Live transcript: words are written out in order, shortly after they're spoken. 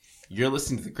You're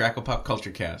listening to the Crackle Pop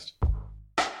Culture Cast.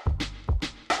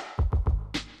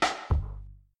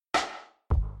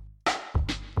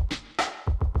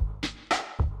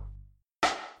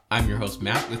 I'm your host,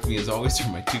 Matt. With me, as always, are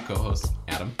my two co-hosts,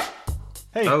 Adam.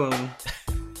 Hey. Hello.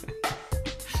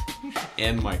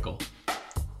 And Michael.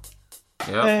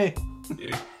 Yep. Hey.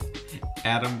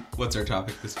 Adam, what's our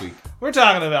topic this week? We're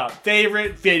talking about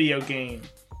favorite video game.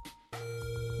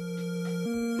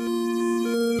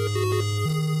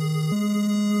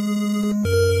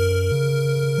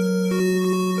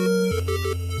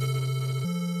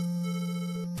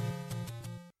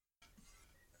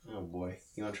 Oh boy.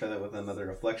 You want to try that with another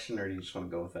reflection, or do you just want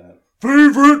to go with that?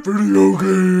 Favorite video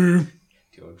game.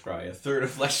 Do you want to try a third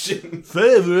reflection?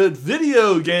 Favorite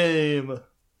video game.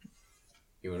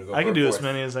 You want to go I for can a do fourth? as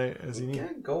many as you need.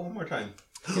 Yeah, go one more time.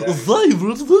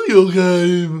 Favorite video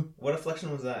game. What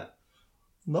reflection was that?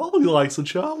 Nobody likes a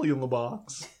Charlie in the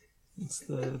Box. It's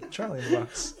the Charlie in the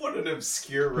Box. What an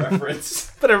obscure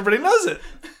reference. But everybody knows it.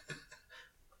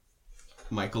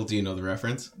 Michael, do you know the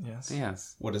reference? Yes.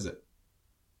 Yes. What is it?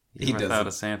 He without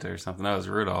a Santa or something. That was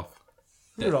Rudolph.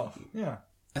 Rudolph. Yeah.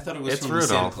 I thought it was It's from the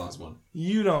Santa Rudolph. Claus one.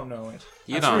 You don't know it.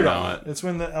 You That's don't Rudolph. know it. It's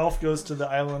when the elf goes to the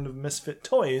island of misfit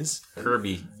toys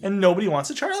Kirby. and nobody wants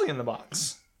a Charlie in the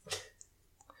Box.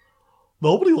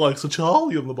 Nobody likes a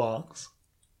Charlie in the Box.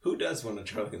 Who does want a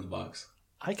Charlie in the Box?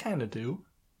 I kind of do.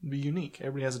 It'd be unique.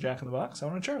 Everybody has a Jack in the Box. I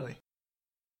want a Charlie.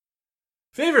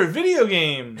 Favorite video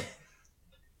game?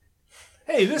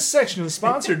 Hey, this section is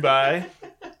sponsored by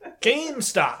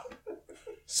GameStop.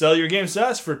 Sell your games to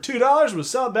us for $2. We'll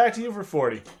sell it back to you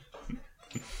for $40.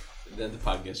 Then the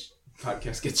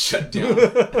podcast gets shut down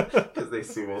because they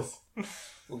sue us.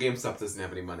 Well, GameStop doesn't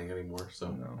have any money anymore, so.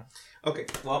 No. Okay,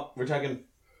 well, we're talking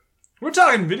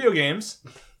video games.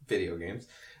 video games.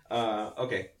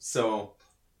 Okay, so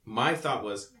my thought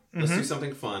was, let's do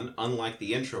something fun, unlike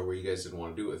the intro where you guys didn't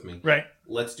want to do it with me. Right.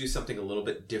 Let's do something a little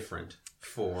bit different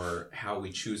for how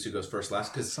we choose who goes first,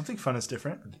 last, because Something fun is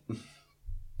different.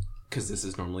 this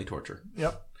is normally torture.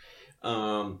 Yep.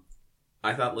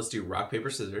 I thought let's do rock,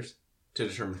 paper, scissors to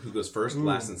determine who goes first,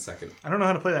 last, and second. I don't know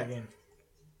how to play that game.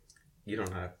 You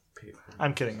don't have paper.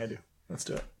 I'm kidding. I do. Let's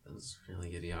do it. That was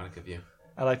really idiotic of you.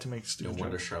 I like to make No stupid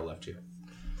wonder jokes. Char left you.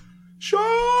 Sure!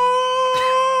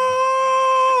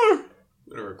 I'm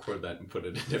going to record that and put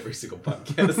it in every single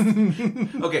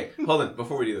podcast. Okay, hold on.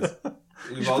 Before we do this.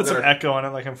 We've all Put got some our... echo on it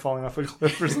like I'm falling off a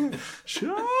cliff or something.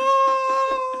 Sure!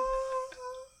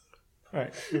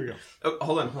 Alright, here we go. Oh,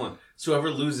 hold on. So whoever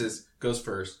loses goes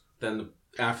first, then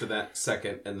after that,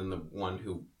 second, and then the one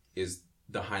who is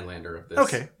the Highlander of this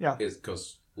Okay, yeah.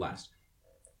 goes last.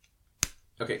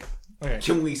 Okay. Okay.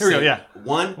 Can we Here we say go, yeah.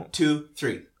 1, 2,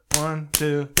 3? 1,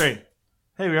 2, 3.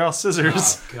 Hey, we're all scissors.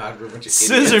 Oh, God, we're a bunch of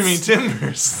Scissor me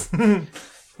idiots. timbers.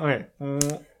 Okay.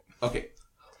 Okay.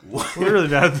 We're really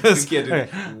bad at this. We can't do Okay.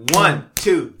 it. 1,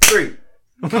 2, 3.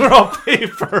 We're all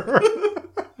paper.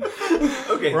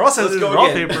 Okay, We're all let's scissors. go We're all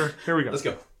again. paper. Here we go. Let's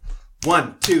go.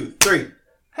 1, 2, 3.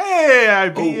 Hey, I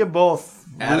beat you both.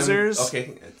 Adam, Losers.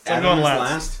 Okay. So I'm Adam going is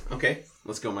last. Okay,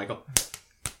 let's go, Michael.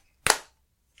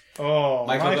 Oh,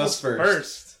 Michael Michael's goes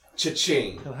first.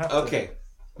 Cha-ching. He'll have to. Okay.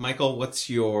 Michael, what's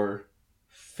your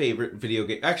favorite video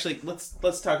game? Actually, let's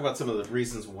talk about some of the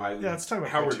reasons why we... Yeah, let's talk about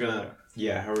how we're criteria.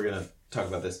 gonna... how we're gonna talk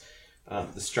about this.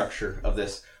 The structure of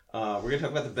this. We're gonna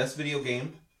talk about the best video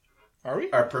game, Are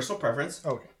we? our personal preference.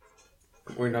 Okay.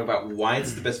 We're gonna talk about why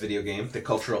it's the best video game, the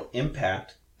cultural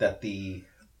impact that the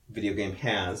video game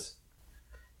has,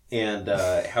 and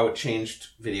how it changed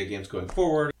video games going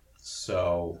forward.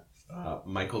 So,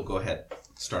 Michael, go ahead.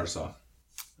 Start us off.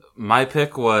 My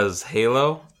pick was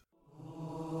Halo.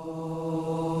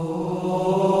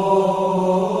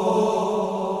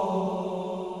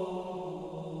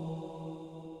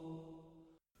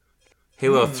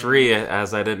 Halo 3,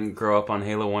 as I didn't grow up on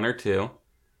Halo 1 or 2.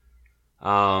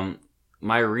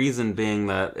 My reason being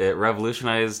that it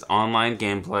revolutionized online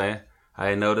gameplay.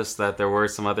 I noticed that there were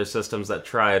some other systems that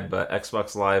tried, but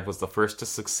Xbox Live was the first to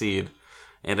succeed.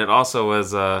 And it also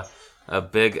was a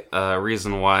big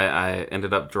reason why I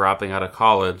ended up dropping out of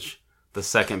college. The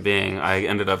second being I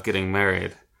ended up getting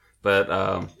married.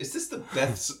 But Is this the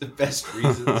best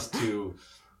reasons to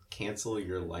cancel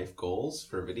your life goals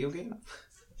for a video game?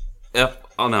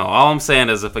 all I'm saying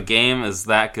is if a game is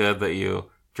that good that you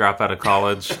drop out of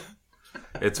college,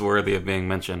 it's worthy of being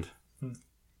mentioned.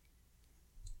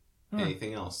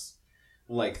 Anything else?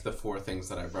 Like the 4 things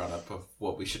that I brought up of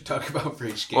what we should talk about for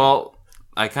each game. Well,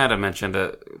 I kind of mentioned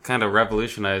it kind of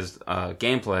revolutionized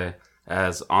gameplay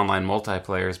as online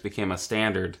multiplayers became a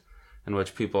standard in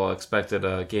which people expected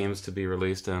games to be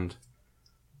released and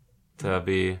to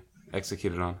be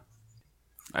executed on.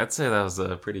 I'd say that was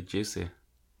pretty juicy.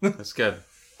 That's good.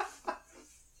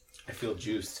 I feel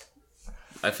juiced.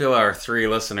 I feel our 3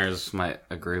 listeners might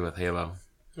agree with Halo.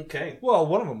 Okay. Well,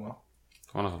 one of them will.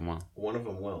 One of them will. One of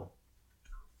them will.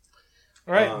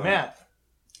 All right, Matt.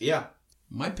 Yeah.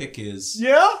 My pick is...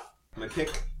 Yeah? My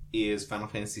pick is Final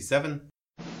Fantasy VII.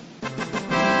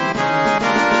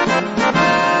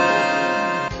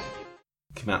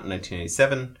 Came out in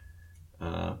 1987.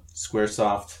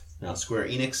 Squaresoft, now Square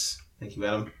Enix. Thank you,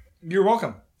 Adam. You're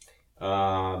welcome.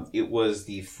 It was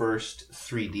the first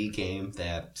 3D game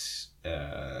that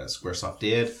Squaresoft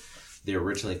did. They were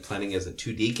originally planning as a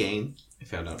 2D game, I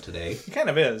found out today. It kind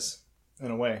of is,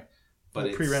 in a way. But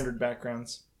With pre-rendered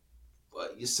backgrounds.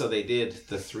 So they did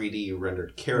the 3D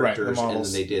rendered characters, the and then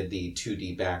models. they did the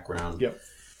 2D background Yep.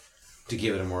 to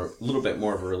give it a little bit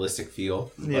more of a realistic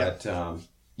feel. Yeah. But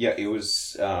it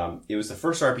was the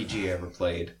first RPG I ever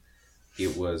played.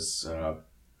 It was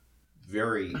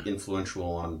very influential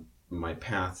on my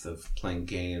path of playing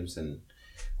games and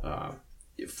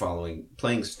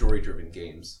playing story-driven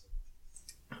games.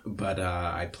 But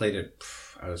I played it.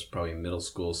 I was probably in middle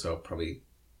school, so probably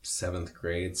 7th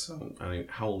grade. So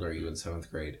how old are you in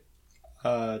 7th grade?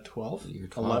 12? You're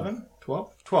 12. 11?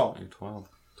 12? 12. You're 12.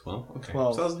 12? Okay.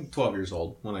 12. So I was like 12 years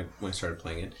old when I started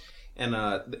playing it. And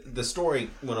the story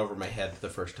went over my head the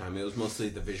first time. It was mostly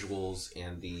the visuals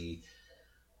and the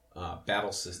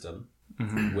battle system,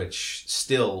 which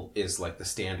still is like the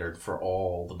standard for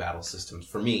all the battle systems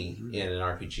for me in an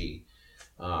RPG.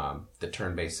 The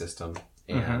turn-based system,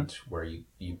 and where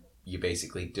you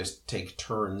basically just take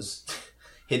turns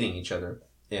hitting each other.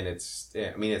 And it's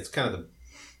kind of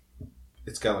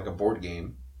like a board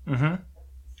game. Mm-hmm.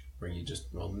 Where you just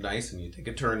roll the dice and you take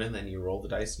a turn, and then you roll the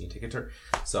dice and you take a turn.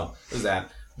 So it was that.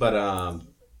 But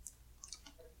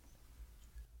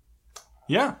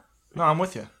Yeah. No, I'm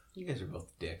with you. you guys are both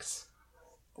dicks.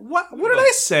 What did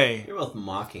I say? You're both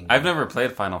mocking. I've never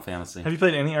played Final Fantasy. Have you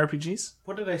played any RPGs?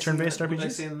 What did I say? Turn-based What did I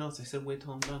RPGs? say in the notes? I said wait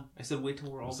till I'm done. I said wait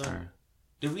till we're all Sorry. done.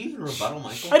 Did we even rebuttal,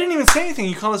 Michael? I didn't even say anything.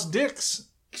 You call us dicks.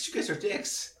 Because you guys are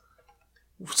dicks.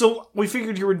 So we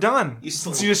figured you were done. You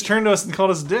stole Since you just turned to us and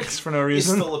called us dicks for no You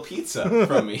reason. stole a pizza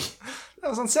from me. That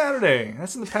was on Saturday.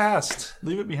 That's in the past.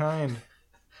 Leave it behind.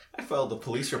 I filed a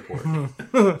police report.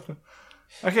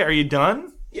 Okay, are you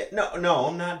done? Yeah, no,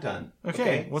 I'm not done.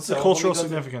 Okay, what's the so cultural let me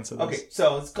go significance of this? Okay,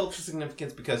 so it's cultural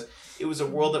significance because it was a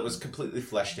world that was completely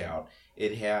fleshed out.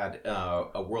 It had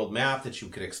a world map that you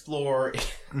could explore.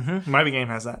 My game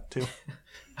has that too.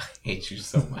 I hate you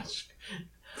so much.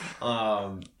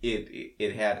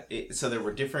 It had so there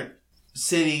were different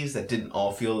cities that didn't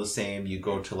all feel the same. You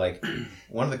go to like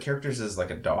one of the characters is like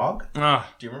a dog. Ah,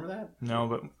 Do you remember that? no,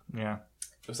 but yeah.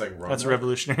 It was like That's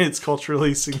revolutionary. It's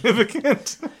culturally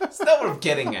significant. That's not what I'm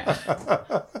getting at.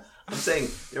 I'm saying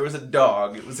there was a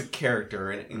dog. It was a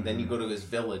character, and then you go to his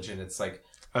village, and it's like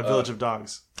A village of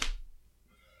dogs.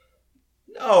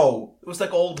 no, it was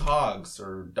like Old Hogs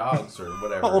or Dogs or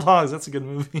whatever. Old Hogs, that's a good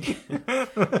movie.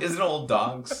 Is it Old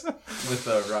Dogs with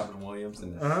Robin Williams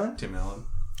and Tim Allen?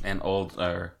 And Old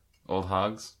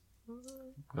Hogs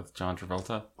with John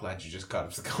Travolta. Glad you just caught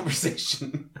up to the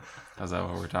conversation. Is that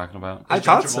what we're talking about? I Is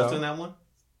John thought Travolta so. in that one?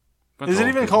 Is it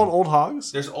even called Old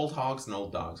Hogs? There's Old Hogs and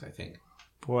Old Dogs, I think.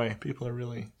 Boy, people are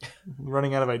really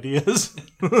running out of ideas.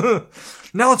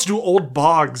 Now let's do Old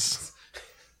Bogs.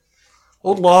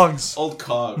 Old Logs. Old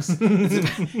Cogs.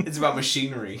 It's about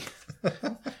machinery.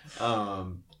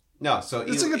 No, so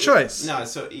It's a good choice. No,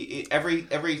 so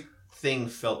everything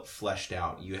felt fleshed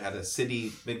out. You had a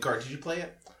city, Midgard. Did you play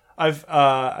it?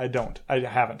 I don't. I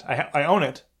haven't. I own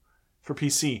it for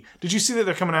PC. Did you see that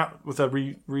they're coming out with a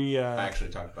I actually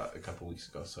talked about it a couple weeks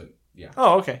ago. So yeah,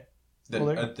 Oh, okay. the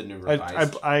new I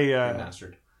revised,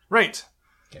 remastered. Right.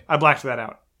 Okay. I blacked that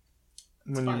out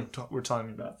when fine. you were telling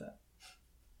me about that.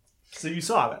 So you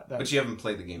saw that. But you haven't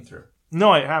played the game through.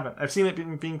 No, I haven't. I've seen it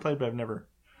being played, but I've never.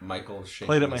 Michael shaking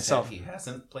Played it his myself. head. He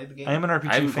hasn't played the game. I am an RPG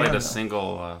I haven't fan. played though. a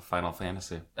single Final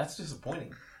Fantasy. That's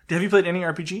disappointing. Have you played any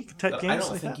RPG type I games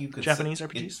don't like think that? you could Japanese say-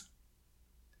 RPGs?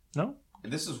 No?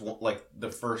 This is like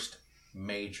the first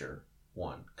major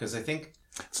one because I think.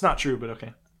 It's not true, but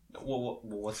okay. Well,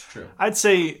 what's true? I'd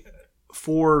say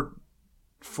for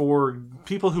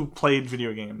people who played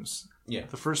video games, Yeah.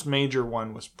 the first major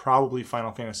one was probably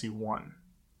Final Fantasy 1.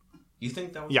 You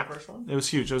think that was Yeah. the first one? It was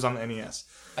huge. It was on the NES.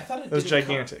 I thought it was didn't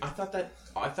gigantic. I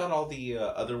thought all the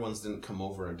other ones didn't come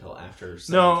over until after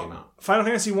 7 No, came out. Final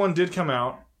Fantasy 1 did come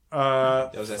out.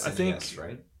 That was SNES, I think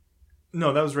right?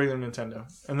 no, that was regular Nintendo.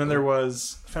 And then there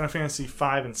was Final Fantasy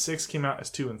 5 and 6 came out as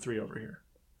 2 and 3 over here.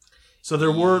 So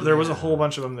there was a whole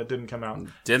bunch of them that didn't come out.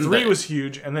 3 was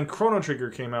huge, and then Chrono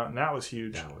Trigger came out, and that was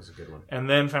huge. That was a good one. And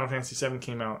then Final Fantasy VII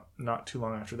came out not too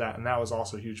long after that, and that was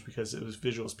also huge because it was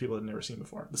visuals people had never seen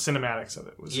before. The cinematics of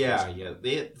it was crazy.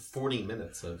 They had 40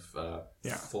 minutes of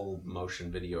full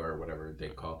motion video or whatever they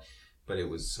call, but it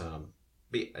was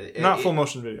not full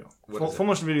motion video. Full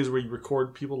motion video is where you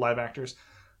record people, live actors.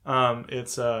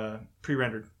 It's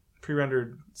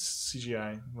pre-rendered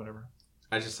CGI, whatever.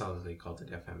 I just saw that they called it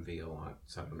FMV a lot,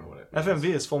 so I don't know what it is.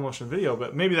 FMV is full motion video,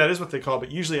 but maybe that is what they call it.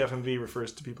 But usually FMV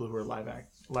refers to people who are live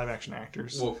action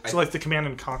actors. Well, like the Command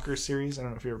and Conquer series. I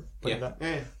don't know if you ever played that.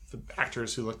 Yeah. The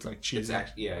actors who looked like cheesy.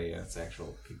 It's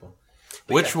actual people.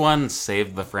 But which one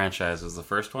saved the franchise? Was the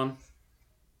first one?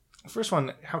 The first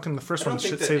one. How can the first one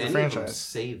save the franchise?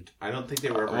 Saved. I don't think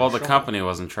they were. Well, the company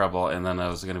was in trouble, and then it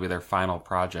was going to be their final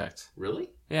project. Really?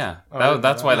 Yeah.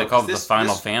 That's why they called it the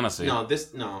Final Fantasy. No.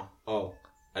 Oh.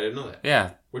 I didn't know that. Yeah.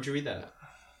 Where'd you read that at?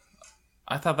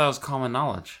 I thought that was common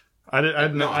knowledge. I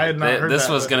had not heard that. This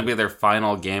was going to be their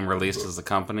final game released as a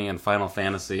company, and Final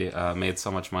Fantasy made so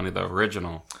much money, the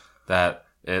original, that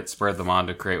it spurred them on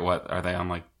to create, what, are they on,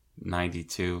 like,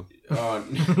 92?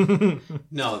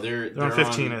 No, they're on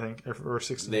 15, I think, or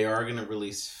 16. They are going to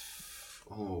release,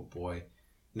 oh boy.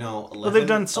 No, 11. Well, they've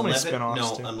done so many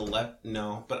spin-offs, too.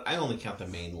 No, but I only count the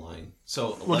main line.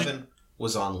 So 11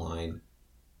 was online.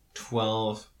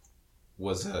 12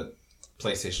 was a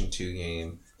PlayStation 2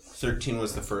 game. 13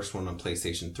 was the first one on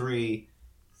PlayStation 3.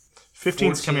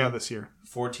 15's coming out this year.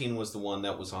 14 was the one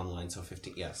that was online, so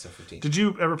 15. Yeah, so 15. Did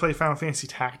you ever play Final Fantasy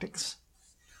Tactics?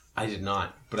 I did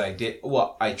not, but I did.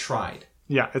 Well, I tried.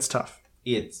 Yeah, it's tough.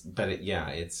 It's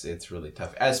really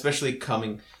tough, especially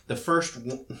coming the first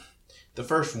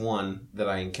one that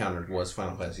I encountered was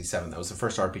Final Fantasy VII. That was the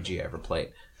first RPG I ever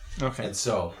played. Okay, and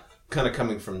so. Kind of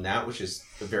coming from that, which is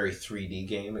a very 3D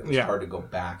game, it was hard to go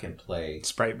back and play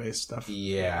sprite-based stuff.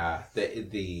 Yeah,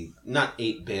 the not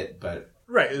 8-bit, but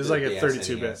right, it was like a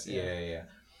 32-bit. Yeah.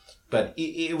 But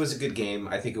it was a good game.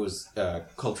 I think it was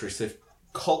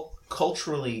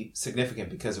culturally significant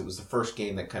because it was the first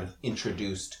game that kind of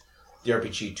introduced the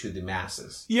RPG to the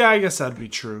masses. Yeah, I guess that'd be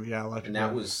true. Yeah, and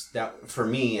that was that for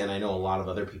me, and I know a lot of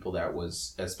other people. That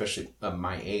was, especially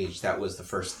my age, that was the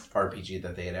first RPG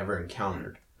that they had ever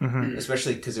encountered. Mm-hmm.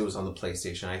 Especially because it was on the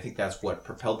PlayStation. I think that's what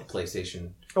propelled the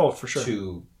PlayStation for sure.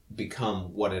 To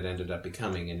become what it ended up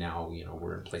becoming. And now,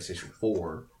 we're in PlayStation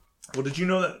 4. Well, did you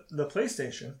know that the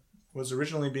PlayStation was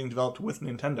originally being developed with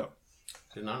Nintendo?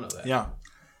 Did not know that. Yeah.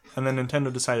 And then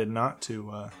Nintendo decided not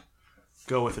to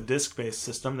go with a disc-based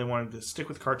system. They wanted to stick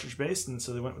with cartridge-based, and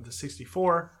so they went with the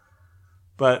 64.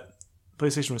 But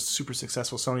PlayStation was super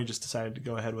successful. Sony just decided to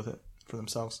go ahead with it for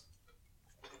themselves.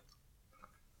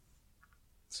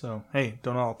 So, hey,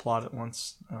 don't all applaud at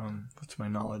once, to my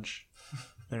knowledge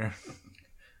there.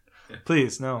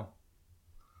 Please, no.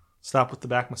 Stop with the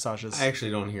back massages. I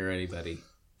actually don't hear anybody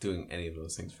doing any of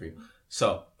those things for you.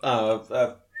 So,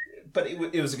 but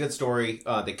it was a good story.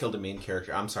 They killed a main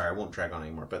character. I'm sorry, I won't drag on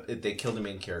anymore, but they killed a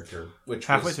main character. Which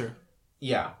halfway through.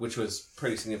 Yeah, which was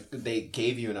pretty significant. They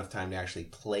gave you enough time to actually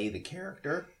play the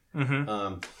character.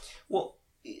 Mm-hmm. Well,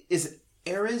 is it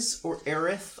Aerith or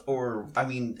Aerith, or I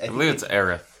believe it's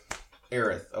Aerith.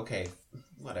 Aerith, okay,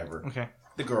 whatever. Okay,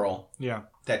 the girl, yeah,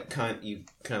 that you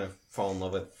kind of fall in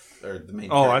love with, or the main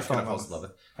character I falls in love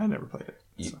with. I never played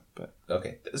it.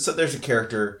 Okay, so there's a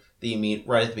character that you meet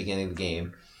right at the beginning of the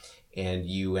game, and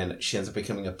she ends up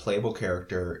becoming a playable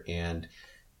character, and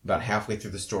about halfway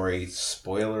through the story,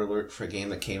 spoiler alert for a game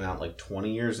that came out like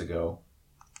 20 years ago,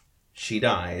 she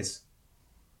dies.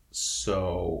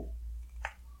 So.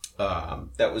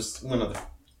 That was one of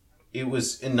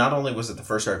and not only was it the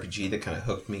first RPG that kind of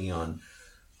hooked me on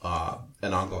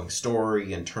an ongoing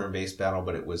story and turn-based battle,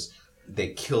 but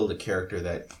they killed a character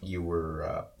that you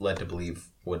were led to believe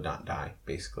would not die,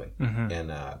 basically. Mm-hmm.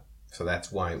 And so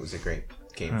that's why it was a great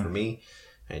game for me.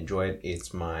 I enjoyed it.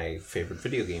 It's my favorite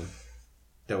video game.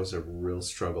 That was a real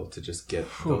struggle to just get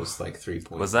those 3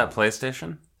 points. Was that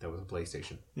PlayStation? That was a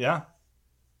PlayStation. Yeah.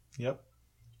 Yep.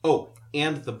 Oh,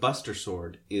 and the Buster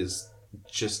Sword is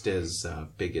just as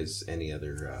big as any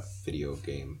other video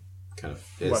game kind of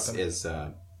is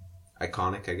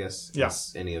iconic, I guess. Yeah.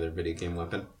 As any other video game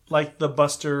weapon. Like the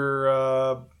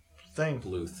Buster thing.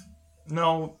 Bluth.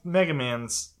 No, Mega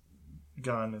Man's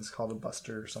gun is called a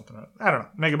Buster or something. I don't know.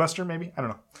 Mega Buster, maybe? I don't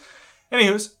know.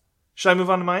 Anywho's, should I move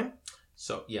on to mine?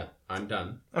 So, yeah, I'm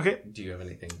done. Okay. Do you have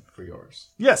anything for yours?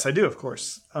 Yes, I do, of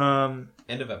course. End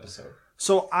of episode.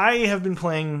 So I have been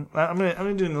playing. I'm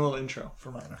gonna do a little intro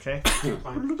for mine, okay? So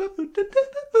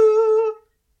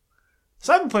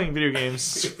I've been playing video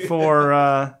games for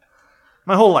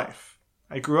my whole life.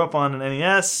 I grew up on an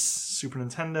NES, Super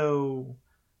Nintendo,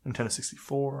 Nintendo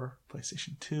 64,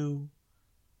 PlayStation 2,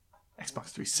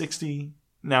 Xbox 360.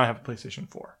 Now I have a PlayStation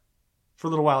 4. For a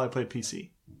little while I played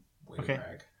PC. Okay.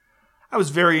 I was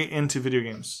very into video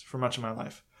games for much of my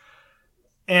life.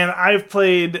 And I've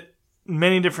played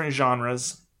many different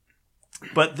genres.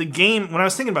 But the game, when I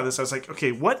was thinking about this, I was like,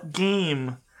 okay, what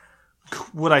game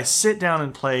would I sit down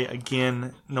and play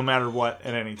again no matter what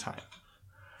at any time?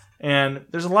 And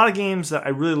there's a lot of games that I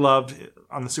really loved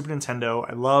on the Super Nintendo.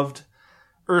 I loved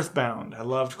Earthbound. I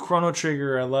loved Chrono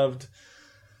Trigger.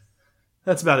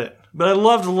 That's about it. But I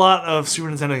loved a lot of Super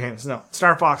Nintendo games. No,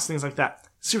 Star Fox, things like that.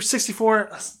 Super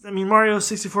 64, Mario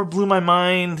 64 blew my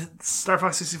mind. Star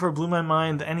Fox 64 blew my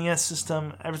mind. The NES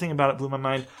system, everything about it blew my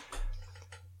mind.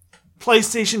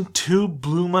 PlayStation 2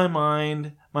 blew my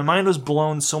mind. My mind was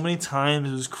blown so many times,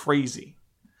 it was crazy.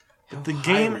 The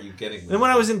game. Were you getting then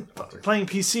when I was playing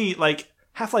PC, like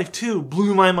Half-Life 2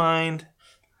 blew my mind.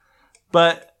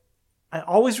 But I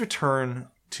always return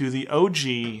to the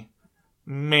OG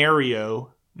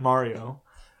Mario,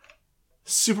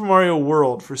 Super Mario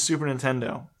World for Super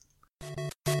Nintendo.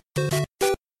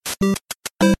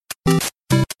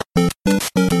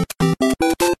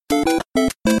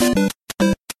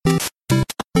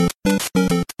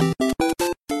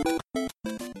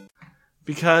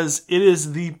 Because it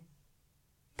is the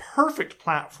perfect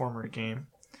platformer game.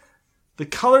 The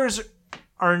colors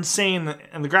are insane,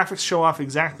 and the graphics show off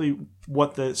exactly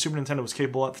what the Super Nintendo was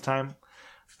capable of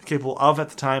at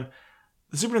the time.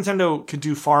 The Super Nintendo could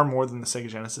do far more than the Sega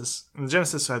Genesis. And the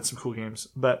Genesis had some cool games,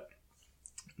 but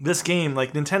this game,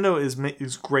 like Nintendo,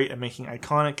 is great at making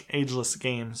iconic, ageless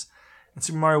games. And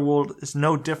Super Mario World is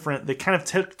no different. They kind of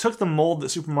took the mold that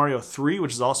Super Mario 3,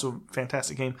 which is also a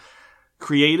fantastic game,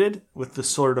 created with the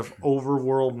sort of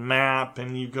overworld map,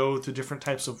 and you go to different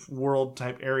types of world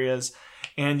type areas,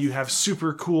 and you have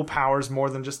super cool powers more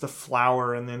than just the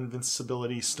flower and the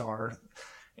invincibility star.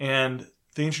 And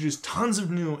they introduced tons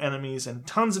of new enemies and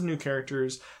tons of new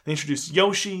characters. They introduced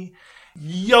Yoshi,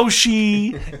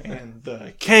 and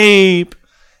the cape,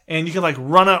 and you could like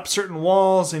run up certain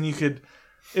walls, and it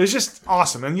was just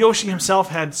awesome. And Yoshi himself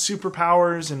had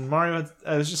superpowers, and Mario it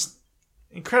was just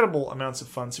incredible amounts of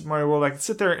fun. Super Mario World, I could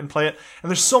sit there and play it, and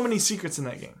there's so many secrets in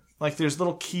that game. Like there's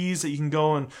little keys that you can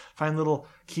go and find little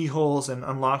keyholes and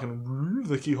unlock, and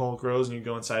the keyhole grows and you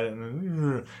go inside it,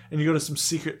 and you go to some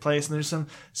secret place, and there's some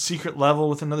secret level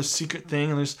with another secret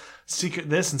thing, and there's secret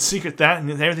this and secret that, and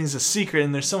everything's a secret,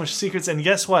 and there's so much secrets. And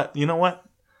guess what? You know what?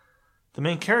 The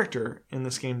main character in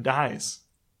this game dies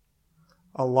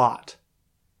a lot.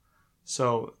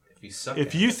 So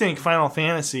if you think Final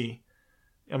Fantasy,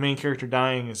 a main character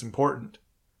dying is important,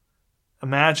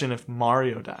 imagine if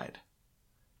Mario died.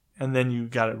 And then you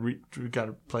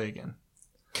gotta play again,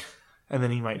 and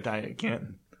then he might die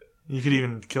again. You could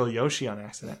even kill Yoshi on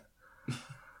accident.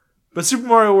 But Super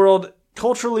Mario World,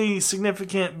 culturally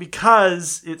significant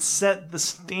because it set the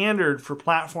standard for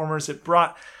platformers. It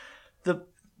brought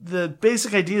the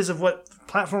basic ideas of what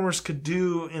platformers could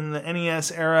do in the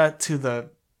NES era to the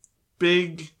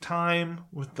big time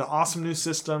with the awesome new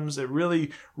systems. It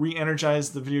really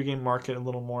re-energized the video game market a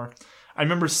little more. I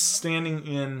remember standing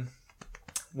in,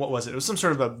 what was it? It was some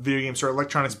sort of a video game store,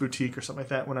 electronics boutique or something like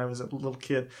that when I was a little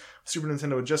kid. Super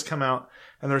Nintendo had just come out,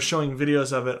 and they were showing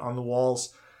videos of it on the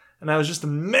walls, and I was just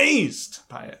amazed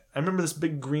by it. I remember this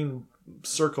big green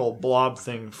circle blob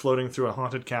thing floating through a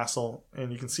haunted castle,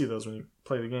 and you can see those when you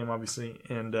play the game, obviously,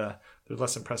 and they're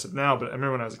less impressive now, but I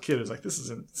remember when I was a kid, it was like, this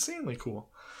is insanely cool.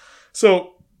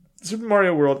 So, Super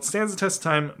Mario World stands the test of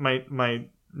time. My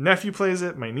nephew plays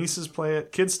it, my nieces play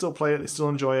it, kids still play it, they still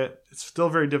enjoy it. It's still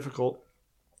very difficult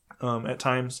at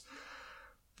times,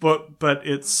 but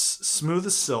it's smooth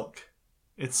as silk.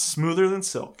 It's smoother than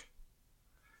silk.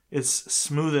 It's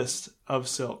smoothest of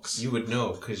silks. You would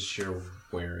know because you're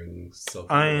wearing silk.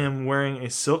 I am wearing a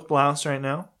silk blouse right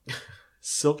now,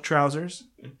 silk trousers,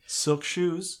 silk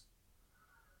shoes,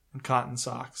 and cotton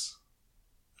socks.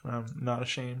 I'm not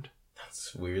ashamed.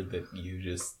 That's weird that you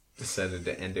just decided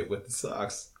to end it with the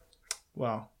socks.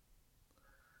 Wow.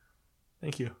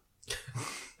 Thank you.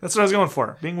 That's what I was going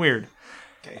for. Being weird.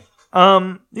 Okay.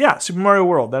 Yeah, Super Mario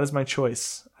World. That is my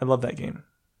choice. I love that game.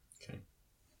 Okay.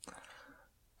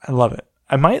 I love it.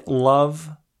 I might love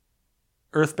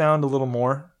Earthbound a little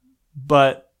more,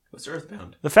 but what's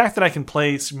Earthbound? The fact that I can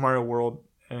play Super Mario World.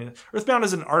 Earthbound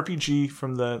is an RPG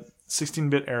from the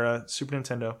 16-bit era, Super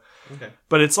Nintendo. Okay.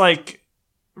 But it's like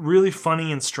really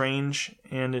funny and strange,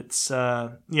 and it's you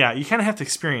kind of have to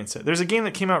experience it. There's a game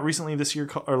that came out recently this year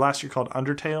or last year called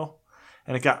Undertale,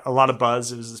 and it got a lot of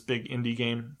buzz. It was this big indie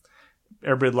game.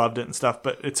 everybody loved it and stuff,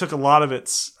 but it took a lot of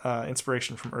its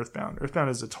inspiration from Earthbound. Earthbound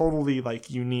is a totally like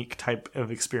unique type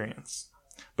of experience,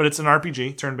 but it's an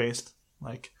RPG, turn-based,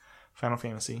 like Final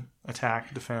Fantasy,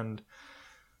 attack, defend,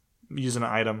 use an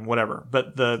item, whatever.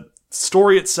 But the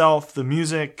story itself, the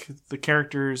music, the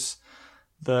characters,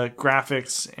 the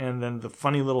graphics, and then the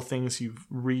funny little things you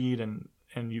read and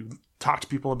you talk to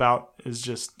people about is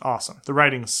just awesome. The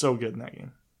writing's so good in that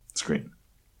game. It's great.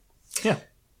 Yeah.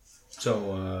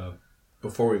 So,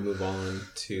 before we move on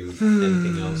to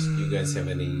anything else, do you guys have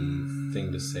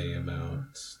anything to say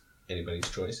about anybody's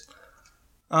choice?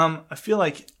 I feel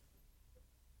like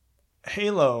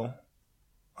Halo,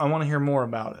 I want to hear more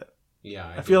about it. Yeah.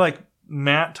 I feel like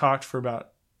Matt talked for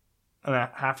about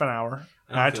half an hour,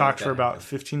 and I talked for about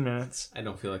 15 minutes. I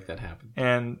don't feel like that happened.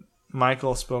 And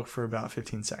Michael spoke for about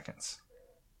 15 seconds.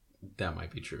 That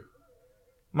might be true.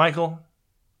 Michael,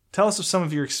 tell us of some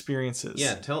of your experiences.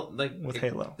 Yeah, with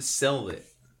Halo. Sell it.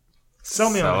 Sell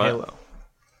me on Halo.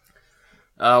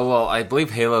 Well, I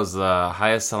believe Halo's the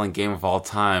highest selling game of all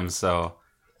time, so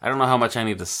I don't know how much I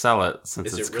need to sell it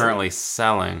since it's currently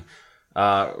selling.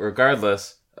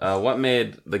 Regardless, what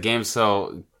made the game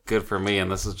so good for me,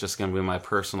 and this is just going to be my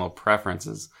personal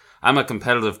preferences, I'm a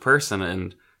competitive person,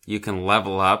 and you can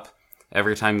level up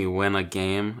every time you win a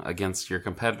game against your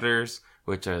competitors,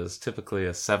 which is typically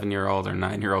a 7-year-old or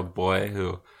 9-year-old boy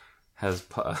who has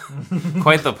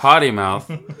quite the potty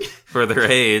mouth for their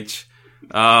age.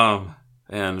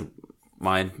 And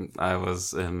mine, I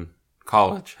was in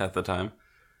college at the time.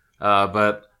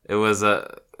 But it was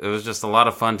just a lot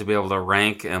of fun to be able to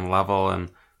rank and level,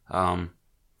 and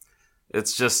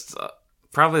it's just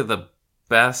probably the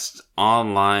best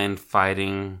online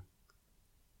fighting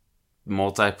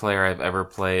multiplayer I've ever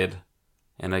played.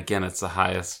 And again, it's the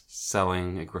highest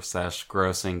selling /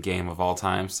 grossing game of all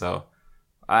time. So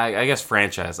I guess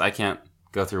franchise. I can't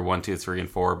go through 1, 2, 3, and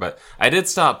 4, but I did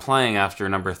stop playing after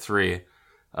number 3.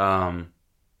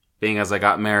 Being as I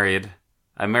got married.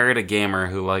 I married a gamer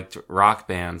who liked Rock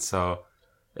Band. So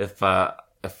if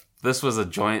this was a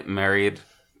joint married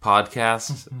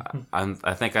podcast,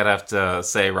 I think I'd have to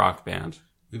say Rock Band.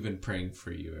 We've been praying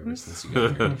for you ever since you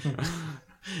got married.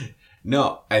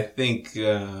 No, I think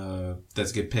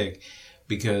that's a good pick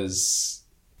because,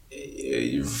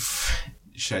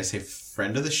 should I say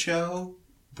friend of the show,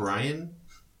 Brian?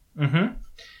 Mm-hmm.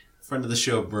 Friend of the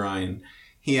show, Brian.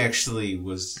 He actually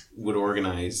would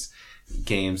organize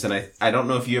games, and I don't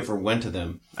know if you ever went to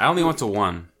them. I only went to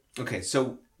one. Okay,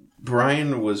 so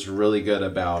Brian was really good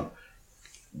about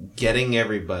getting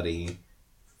everybody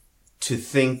to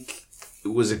think it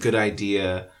was a good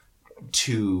idea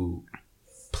to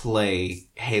play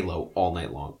Halo all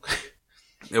night long.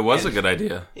 It was a good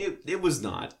idea. It was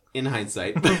not, in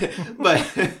hindsight,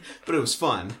 but it was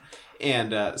fun.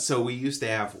 And so we used to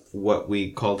have what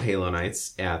we called Halo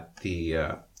Nights at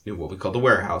the what we called the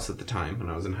warehouse at the time when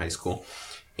I was in high school.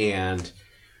 And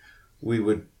we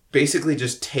would basically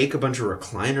just take a bunch of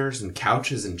recliners and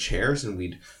couches and chairs, and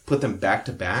we'd put them back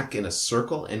to back in a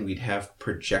circle, and we'd have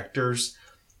projectors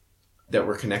that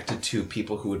were connected to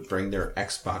people who would bring their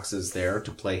Xboxes there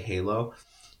to play Halo.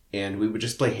 And we would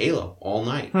just play Halo all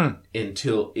night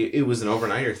until it was an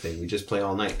overnighter thing. We just play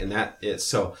all night. And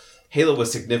so Halo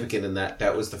was significant in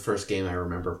that was the first game I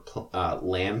remember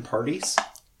LAN parties.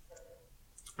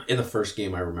 In the first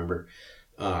game I remember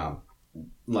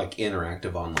like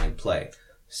interactive online play.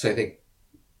 So I think,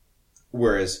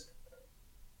 whereas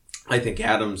I think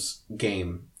Adam's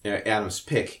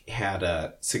pick had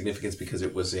a significance because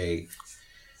it was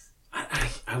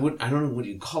I don't know what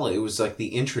you'd call it. It was like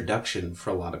the introduction for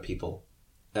a lot of people.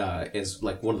 Is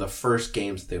like one of the first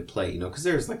games they would play, because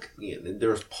there's there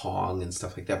was Pong and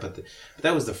stuff like that, but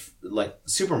that was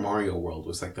Super Mario World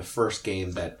was like the first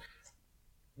game that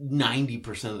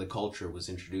 90% of the culture was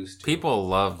introduced to. People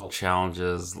love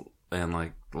challenges and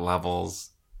like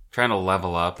levels, trying to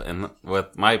level up, and with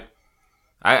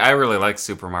I really like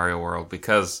Super Mario World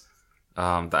because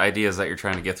the idea is that you're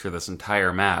trying to get through this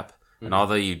entire map, and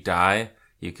although you die,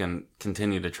 you can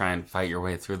continue to try and fight your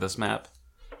way through this map.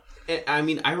 I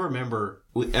mean, I remember,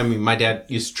 my dad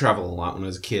used to travel a lot when I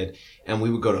was a kid, and we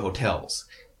would go to hotels,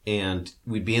 and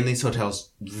we'd be in these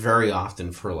hotels very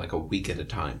often for like a week at a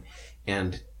time.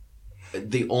 And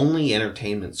the only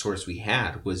entertainment source we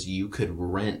had was you could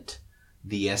rent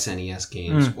the SNES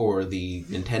games or the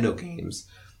Nintendo games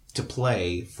to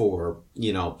play for,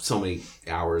 so many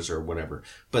hours or whatever.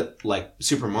 But like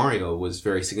Super Mario was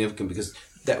very significant because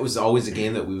that was always a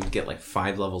game that we would get like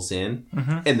 5 levels in,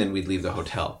 and then we'd leave the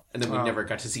hotel, and then we never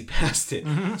got to see past it.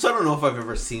 So I don't know if I've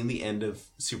ever seen the end of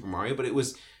Super Mario, but it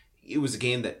was it was a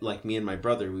game that, like, me and my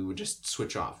brother, we would just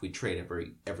switch off. We'd trade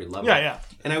every level. Yeah.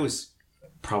 And I was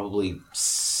probably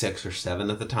 6 or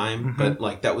 7 at the time, but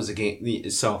like that was a game.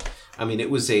 So I mean, it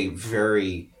was a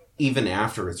very, even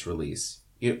after its release.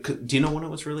 Do you know when it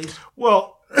was released?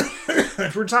 Well,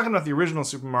 if we're talking about the original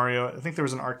Super Mario, I think there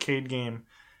was an arcade game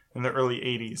in the early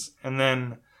 80s. And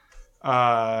then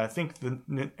I think the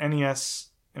NES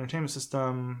Entertainment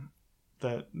System,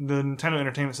 the Nintendo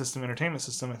Entertainment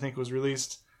System, I think was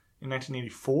released in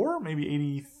 1984, maybe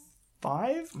 85.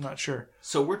 I'm not sure.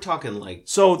 So we're talking like.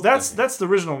 So that's the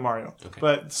original Mario. Okay.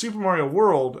 But Super Mario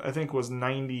World, I think, was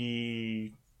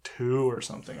 92 or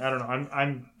something. I don't know.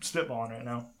 I'm spitballing right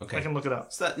now. Okay. I can look it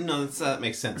up. So that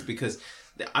makes sense because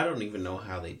I don't even know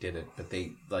how they did it, but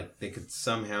they could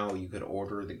somehow, you could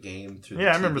order the game through the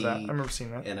TV. I remember that. I remember seeing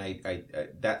that. And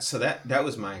that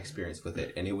was my experience with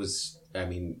it. And it was, I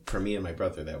mean, for me and my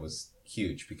brother, that was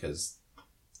huge because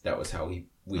that was how we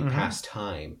passed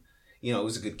time. You know, it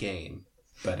was a good game,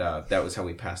 but that was how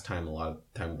we passed time a lot of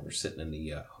the time when we were sitting in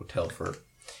the hotel for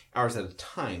hours at a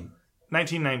time.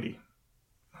 1990.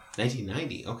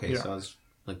 1990. Okay, Yeah. so I was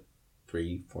like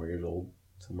 3-4 years old,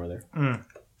 somewhere there.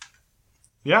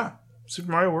 Yeah, Super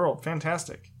Mario World,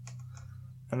 fantastic.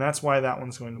 And that's why that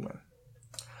one's going to win.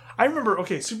 I remember,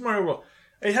 Super Mario World.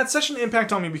 It had such an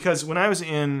impact on me because when I was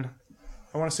in,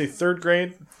 I want to say 3rd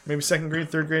grade, maybe 2nd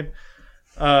grade, 3rd grade,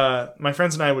 my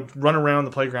friends and I would run around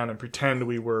the playground and pretend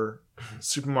we were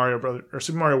Super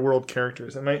Mario World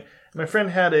characters. And my friend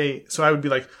had so I would be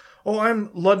like, oh, I'm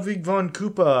Ludwig von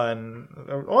Koopa, and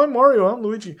oh, I'm Mario, I'm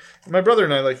Luigi. And my brother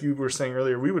and I, like you were saying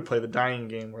earlier, we would play the dying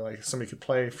game where like somebody could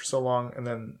play for so long, and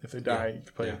then if they die, you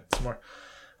could play some more.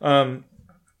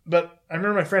 But I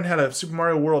remember my friend had a Super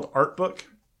Mario World art book,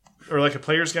 or like a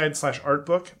player's guide / art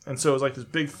book, and so it was like this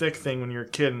big thick thing when you're a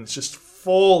kid, and it's just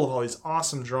full of all these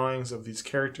awesome drawings of these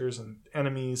characters and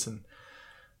enemies, and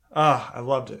I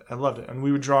loved it. And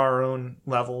we would draw our own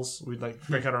levels. We'd like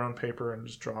break out our own paper and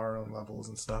just draw our own levels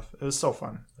and stuff. It was so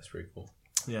fun. That's pretty cool.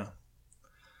 Yeah.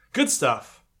 Good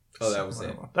stuff. Oh, that was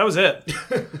it. That was it.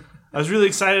 I was really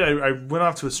excited. I went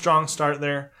off to a strong start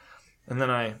there, and then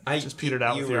I just petered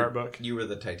out with the art book. You were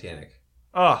the Titanic.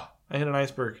 Oh, I hit an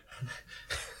iceberg.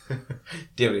 Do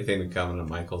you have anything in common with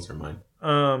Michael's or mine?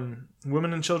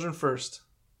 Women and children first.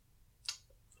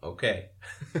 Okay.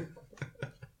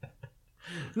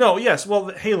 No, yes. Well,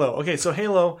 Halo. Okay, so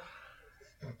Halo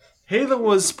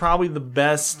was probably the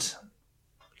best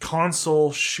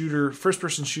console shooter,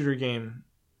 first-person shooter game.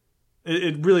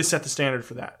 It really set the standard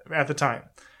for that at the time.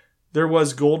 There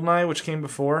was GoldenEye, which came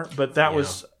before, but that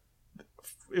was...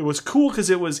 It was cool because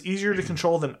it was easier to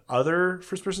control than other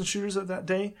first-person shooters of that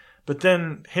day. But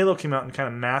then Halo came out and kind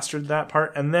of mastered that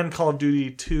part. And then Call of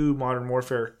Duty 2 Modern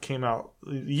Warfare came out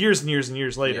years and years and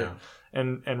years later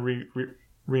and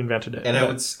reinvented it. And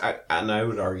I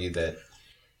would argue that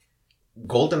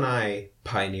GoldenEye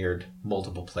pioneered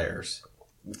multiple players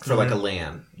for like a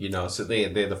LAN, you know. So they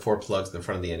had the 4 plugs in the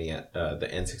front of the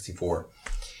N64,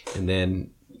 and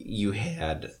then you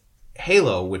had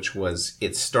Halo, which was,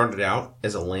 it started out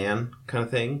as a LAN kind of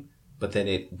thing, but then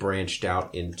it branched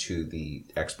out into the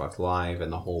Xbox Live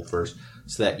and the whole verse.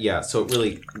 So it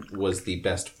really was the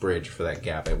best bridge for that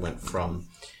gap. It went from,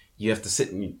 you have to sit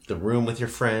in the room with your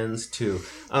friends, to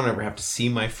I don't ever have to see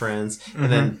my friends. Mm-hmm.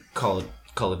 And then Call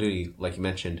of Duty, like you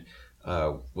mentioned,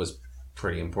 was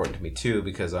pretty important to me too,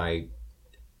 because I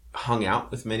hung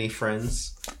out with many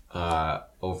friends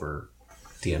over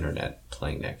the internet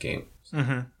playing that game.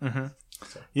 Mm-hmm. Mm-hmm.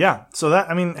 Yeah. So that,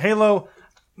 I mean, Halo,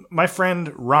 my friend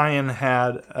Ryan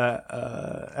had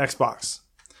a Xbox,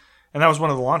 and that was one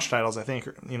of the launch titles, I think.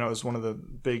 You know, it was one of the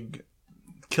big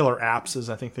killer apps, as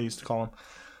I think they used to call them.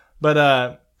 But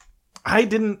I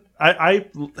had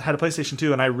a PlayStation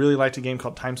 2, and I really liked a game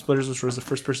called Time Splitters, which was a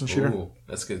first-person shooter. Ooh,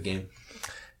 that's a good game.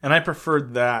 And I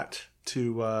preferred that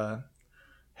to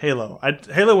Halo.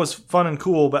 Halo was fun and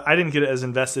cool, but I didn't get as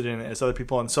invested in it as other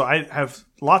people. And so I have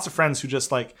lots of friends who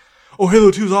just like, oh,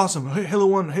 Halo 2 is awesome. Halo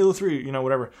 1, Halo 3, you know,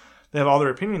 whatever. They have all their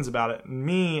opinions about it.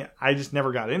 Me, I just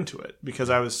never got into it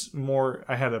because I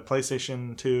had a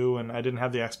PlayStation 2 and I didn't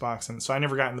have the Xbox. And so I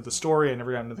never got into the story. I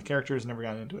never got into the characters, never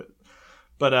got into it.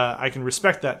 But I can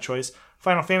respect that choice.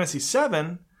 Final Fantasy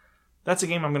VII, that's a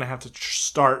game I'm going to have to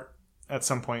start at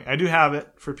some point. I do have it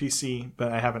for PC,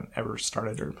 but I haven't ever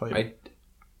started or played it.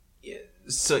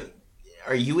 So,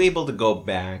 are you able to go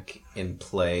back and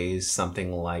play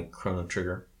something like Chrono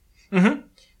Trigger? Mm-hmm.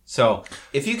 So,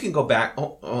 if you can go back...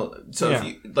 if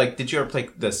you, like, did you ever play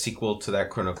the sequel to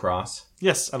that, Chrono Cross?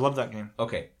 Yes, I love that game.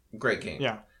 Okay, great game.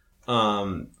 Yeah.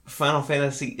 Final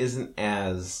Fantasy isn't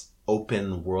as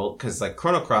open world, because, like,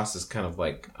 Chrono Cross is kind of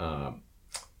like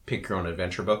pick your own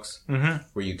adventure books,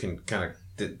 where you can kind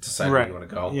of decide where you want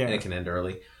to go, Yeah. and it can end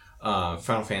early.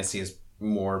 Final Fantasy is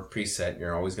more preset.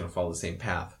 You're always going to follow the same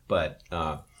path. But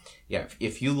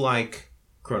if you like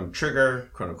Chrono Trigger,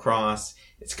 Chrono Cross,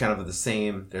 it's kind of the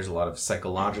same. There's a lot of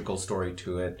psychological story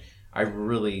to it. I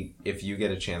really, if you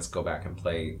get a chance, go back and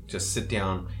play. Just sit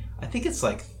down. I think it's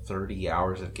like 30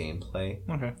 hours of gameplay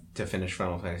to finish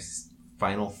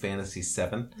Final Fantasy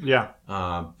VII. Yeah.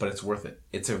 But it's worth it.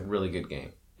 It's a really good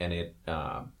game. And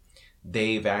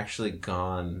they've actually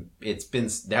gone,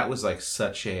 that was like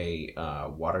such a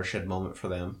watershed moment for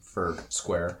them, for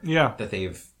Square. Yeah. That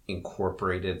they've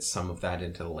incorporated some of that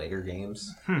into the later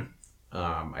games.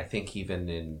 I think even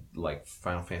in like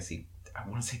Final Fantasy, I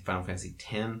want to say Final Fantasy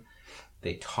X,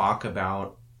 they talk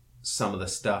about some of the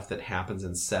stuff that happens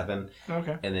in 7.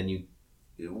 Okay. And then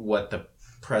what the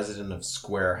president of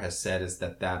Square has said is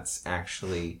that's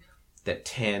actually, that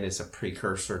 10 is a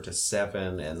precursor to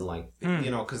 7, and like,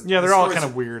 because they're all kind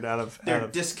of weird they're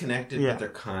disconnected, but they're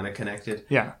kind of connected.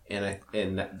 Yeah.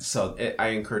 So I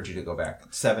encourage you to go back.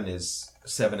 7 is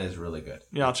really good.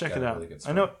 Yeah, I'll check it out. Really good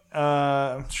I know.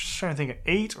 I'm just trying to think of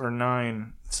 8 or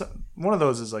 9. One of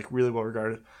those is like really well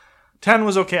regarded. 10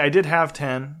 was okay. I did have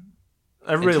 10.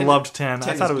 Everybody loved 10.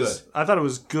 I thought it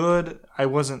was good. I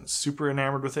wasn't super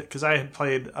enamored with it because I had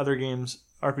played other games,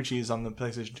 RPGs on the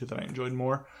PlayStation 2 that I enjoyed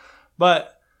more.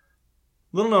 But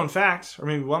little known fact, or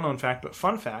maybe well known fact, but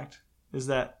fun fact, is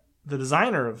that the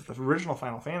designer of the original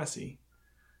Final Fantasy,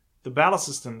 the battle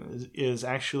system is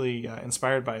actually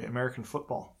inspired by American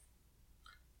football.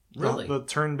 Really? The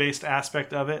turn-based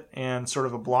aspect of it, and sort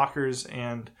of the blockers,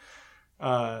 and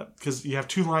because you have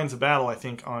 2 lines of battle, I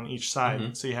think, on each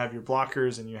side. So you have your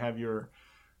blockers and you have your,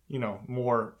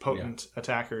 more potent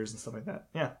attackers and stuff like that.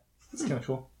 Yeah, it's kind of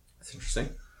cool. That's interesting.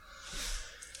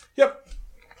 Yep.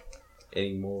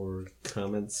 Any more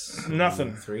comments?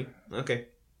 Nothing. 3? Okay.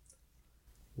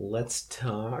 Let's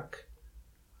talk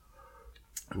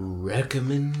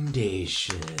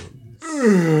recommendations.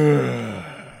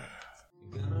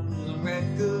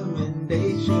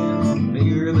 Recommendations,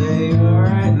 here they are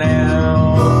right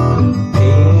now.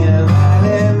 And I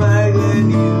am I with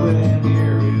you, and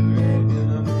here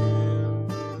is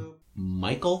recommend.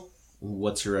 Michael,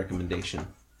 what's your recommendation?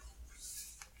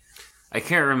 I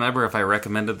can't remember if I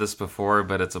recommended this before,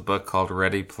 but it's a book called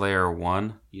Ready Player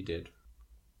One. You did.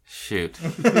 Shoot.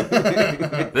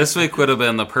 This week would have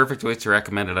been the perfect week to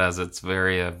recommend it, as it's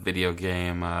very video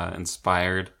game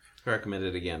inspired. Recommend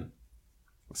it again.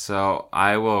 So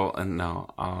I will.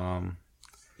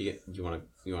 You want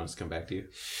us to come back to you?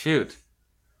 Shoot.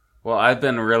 Well, I've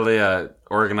been really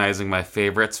organizing my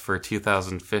favorites for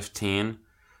 2015.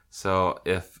 So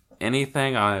if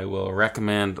anything, I will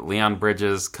recommend Leon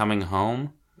Bridges' Coming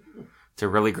Home. It's a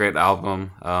really great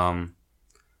album.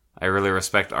 I really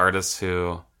respect artists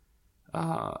who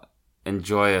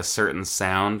enjoy a certain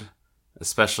sound,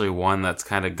 especially one that's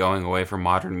kind of going away from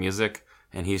modern music,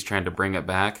 and he's trying to bring it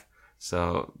back.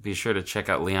 So be sure to check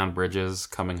out Leon Bridges'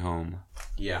 Coming Home.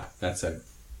 Yeah, that's a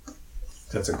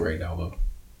great album.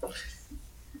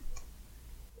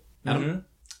 Adam? Mm-hmm.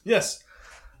 Yes.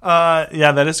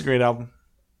 Yeah, that is a great album.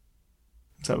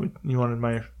 So you wanted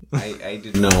my... I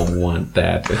did not want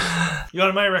that. You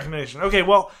wanted my recommendation. Okay,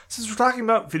 well, since we're talking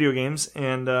about video games,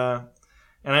 and I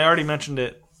already mentioned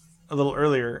it a little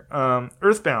earlier,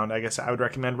 Earthbound, I guess I would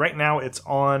recommend. Right now it's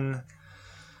on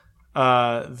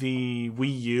the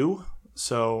Wii U,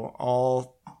 so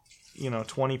all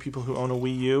 20 people who own a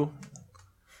Wii U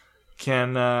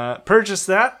can purchase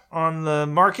that on the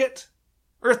market.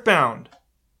 Earthbound.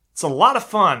 It's a lot of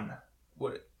fun.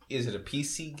 What is it? A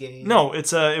PC game? No,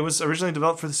 it was originally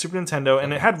developed for the Super Nintendo,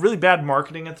 and it had really bad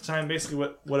marketing at the time. Basically,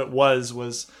 what it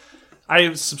was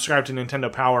I subscribed to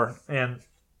Nintendo Power, and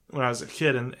when I was a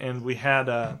kid, and we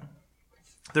had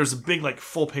there's a big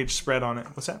full page spread on it.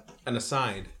 What's that? An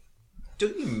aside.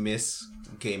 Don't you miss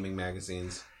gaming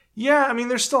magazines? Yeah, I mean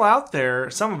they're still out there.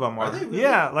 Some of them are. They really?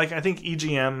 Yeah, I think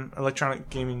EGM, Electronic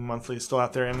Gaming Monthly, is still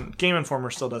out there, and Game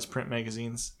Informer still does print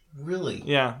magazines. Really?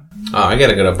 Yeah. Oh, I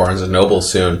gotta go to Barnes and Noble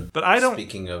soon. But I don't.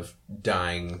 Speaking of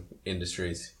dying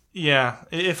industries. Yeah,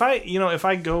 if I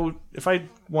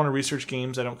want to research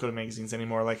games, I don't go to magazines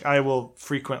anymore. I will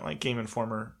frequent Game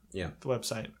Informer, Yeah. the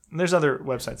website. And there's other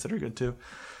websites that are good too.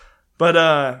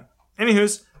 But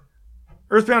anywho's,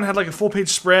 Earthbound had a full page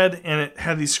spread, and it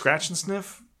had these scratch and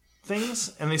sniff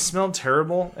things, and they smelled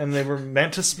terrible, and they were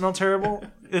meant to smell terrible.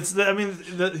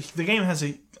 The game has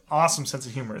an awesome sense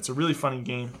of humor. It's a really funny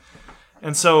game,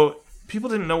 and so people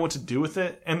didn't know what to do with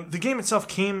it. And the game itself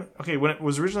came when it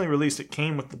was originally released. It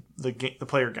came with the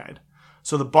player guide,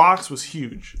 so the box was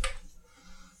huge.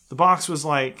 the box was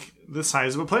like the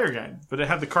size of a player guide, but it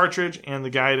had the cartridge and the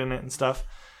guide in it and stuff.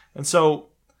 And so,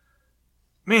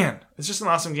 man, it's just an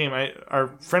awesome game. Our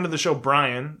friend of the show,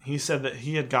 Brian, he said that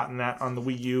he had gotten that on the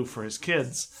Wii U for his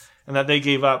kids, and that they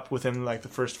gave up within like the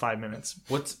first 5 minutes.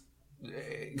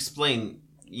 Explain?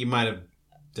 You might have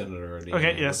done it already. Okay,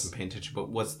 and yes. Wasn't paying attention, but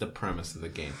what's the premise of the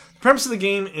game? The premise of the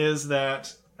game is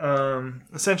that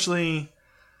essentially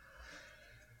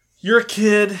you're a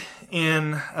kid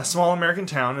in a small American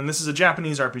town, and this is a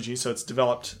Japanese RPG, so it's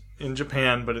developed in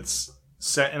Japan, but it's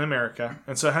set in America,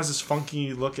 and so it has this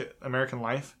funky look at American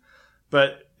life.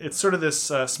 But it's sort of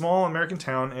this small American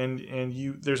town,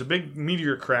 and there's a big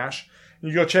meteor crash,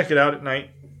 and you go check it out at night,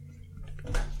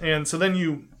 and so then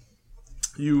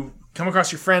you come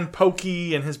across your friend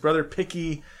Pokey and his brother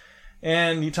Picky,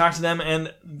 and you talk to them,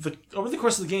 and over the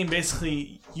course of the game,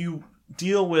 basically, you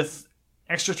deal with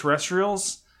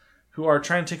extraterrestrials who are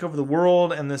trying to take over the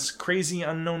world, and this crazy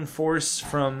unknown force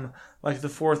from like the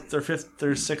 4th or 5th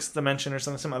or 6th dimension or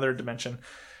some other dimension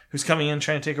who's coming in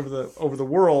trying to take over the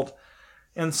world.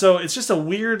 And so it's just a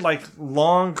weird, like,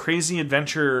 long, crazy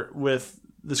adventure with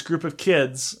this group of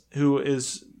kids who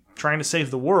is trying to save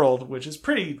the world, which is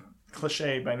pretty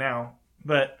cliche by now,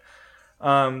 but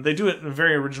they do it in a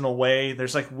very original way.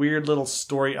 There's like weird little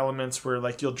story elements where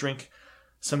like you'll drink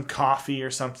some coffee or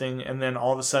something, and then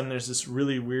all of a sudden there's this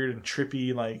really weird and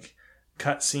trippy like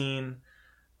cutscene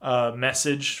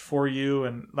message for you,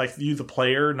 and like you the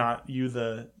player, not you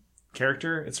the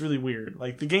character. It's really weird.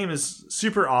 Like the game is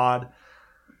super odd,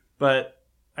 but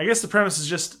I guess the premise is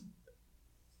just,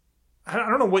 I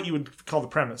don't know what you would call the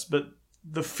premise, but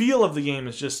the feel of the game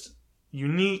is just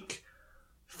unique,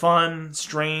 fun,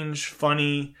 strange,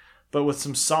 funny, but with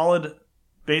some solid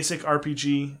basic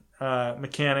RPG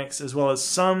mechanics, as well as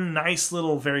some nice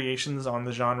little variations on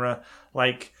the genre.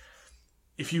 Like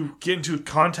if you get into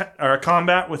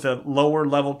combat with a lower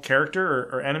level character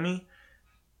or enemy,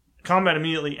 combat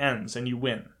immediately ends and you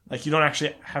win. Like you don't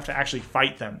actually have to actually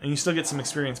fight them, and you still get some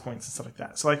experience points and stuff like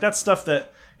that. So like that's stuff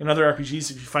that in other RPGs,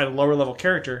 if you fight a lower level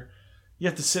character, you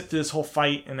have to sit through this whole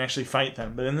fight and actually fight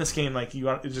them. But in this game, like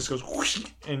it just goes whoosh,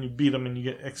 and you beat them and you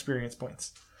get experience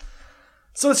points.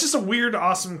 So it's just a weird,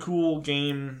 awesome, cool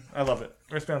game. I love it.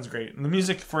 Earthbound's great, and the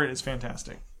music for it is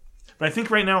fantastic. But I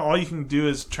think right now all you can do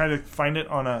is try to find it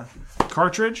on a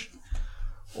cartridge,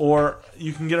 or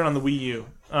you can get it on the Wii U.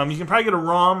 You can probably get a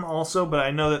ROM also, but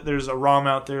I know that there's a ROM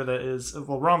out there that is...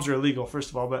 Well, ROMs are illegal, first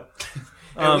of all, but...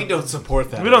 and we don't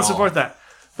support that. We don't support that.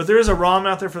 But there is a ROM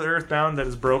out there for the Earthbound that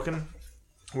is broken,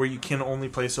 where you can only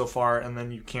play so far, and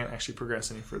then you can't actually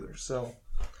progress any further. So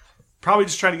probably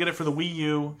just try to get it for the Wii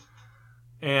U,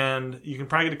 and you can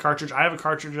probably get a cartridge. I have a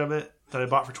cartridge of it that I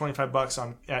bought for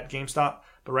 $25 at GameStop,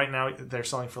 but right now they're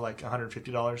selling for like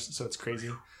 $150, so it's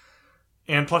crazy.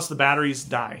 And plus the batteries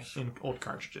die in old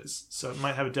cartridges, so it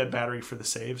might have a dead battery for the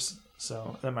saves,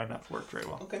 so that might not work very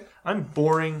well. Okay. I'm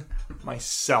boring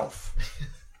myself.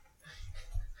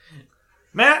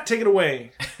 Matt, take it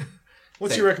away.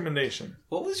 What's your recommendation?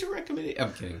 What was your recommendation?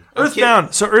 I'm kidding.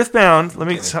 Earthbound. So Earthbound, let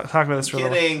me talk about this for a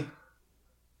little. Kidding.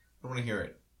 I want to hear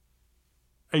it.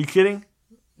 Are you kidding?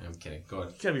 I'm kidding. Go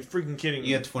ahead. You gotta be freaking kidding me.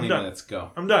 You have 20 minutes.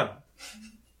 Go. I'm done.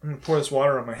 I'm gonna pour this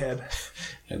water on my head.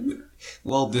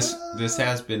 Well, this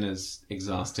has been as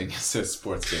exhausting as a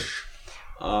sports game.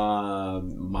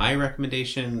 My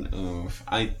recommendation,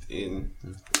 I'm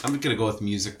gonna go with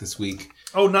music this week.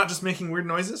 Oh, not just making weird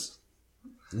noises?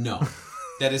 No,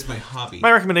 that is my hobby.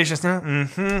 My recommendation is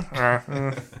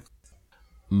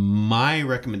My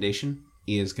recommendation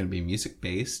is going to be music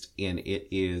based, and it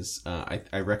is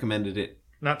I recommended it.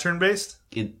 Not turn based.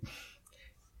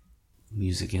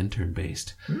 Music and turn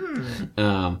based.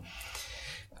 I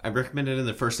recommended it in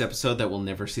the first episode that will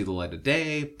never see the light of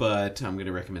day, but I'm going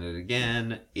to recommend it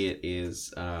again. It is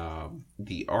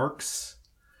the Arcs.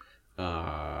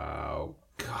 God,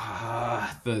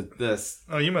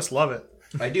 Oh, you must love it.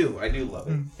 I do love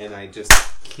it, and I just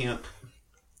can't.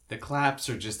 The claps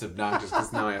are just obnoxious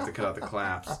because now I have to cut out the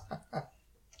claps.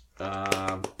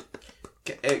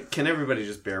 Can everybody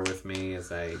just bear with me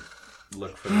as I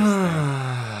look for this thing?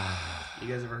 You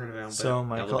guys ever heard of Alabama? So,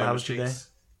 Michael, Alabama how was your day? Shakes?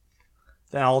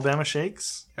 The Alabama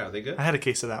Shakes? Yeah, are they good? I had a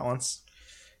case of that once.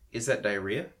 Is that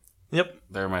diarrhea? Yep.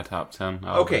 They're my top 10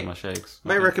 Okay. Alabama shakes.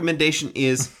 My recommendation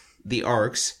is the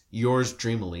Arcs, Yours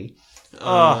Dreamily.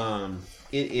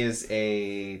 It is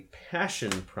a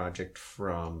passion project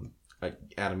from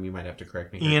Adam. You might have to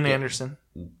correct me. Ian Anderson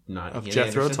Not of Ian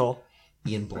Jethro Anderson. Tull.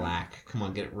 Ian Black. Come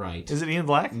on, get it right. Is it Ian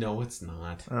Black? No, it's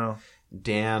not. Oh.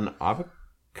 Dan Avocado.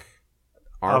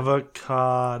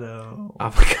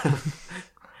 Avocado.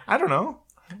 I don't know.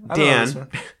 I don't know this one.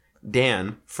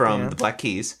 Dan from Dan. the Black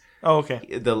Keys Oh, okay.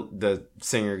 The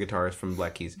singer guitarist from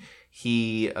Black Keys.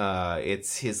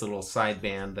 It's his little side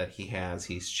band that he has.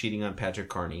 He's cheating on Patrick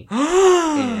Carney.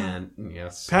 And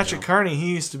yes, Patrick Carney,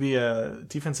 he used to be a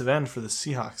defensive end for the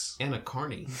Seahawks. and a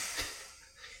Carney.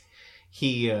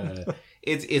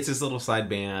 It's his little side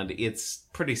band. It's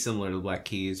pretty similar to Black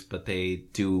Keys, but they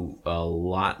do a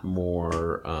lot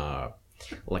more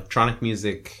electronic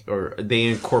music, or they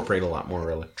incorporate a lot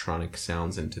more electronic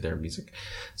sounds into their music.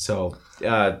 So,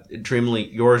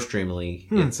 Yours Dreamily,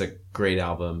 it's a great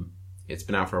album. It's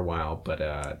been out for a while,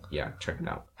 but yeah, check it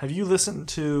out. Have you listened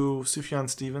to Sufjan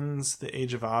Stevens' The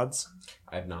Age of Odds?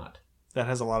 I have not. That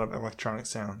has a lot of electronic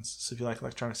sounds. So if you like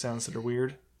electronic sounds that are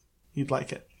weird, you'd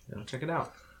like it. I'll check it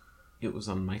out. It was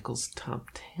on Michael's top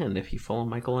 10 if you follow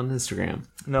Michael on Instagram.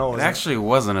 No, It actually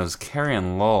wasn't. It was Carrie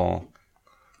and Lowell.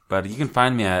 But you can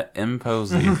find me at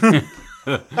Mposey.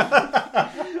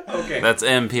 Okay. That's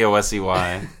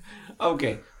MPOSEY.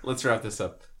 Okay, let's wrap this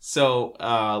up. So,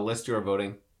 let's do our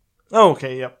voting. Oh,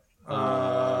 okay, yep.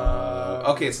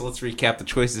 Okay, so let's recap the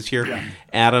choices here. Yeah.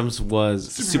 Adam's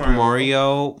was Super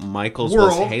Mario. Mario. Michael's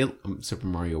World. was Halo. Super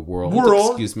Mario World.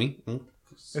 World. Excuse me.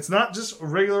 It's not just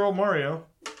regular old Mario.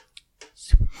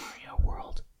 Super Mario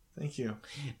World. Thank you.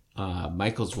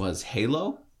 Michael's was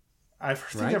Halo. I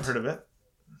think I've heard of it.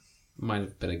 Might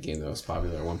have been a game that was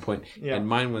popular at one point. Yeah. And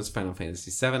mine was Final Fantasy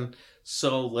VII.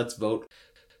 So let's vote.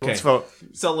 Okay. Let's vote.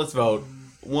 So let's vote.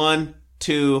 1,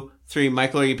 2, 3.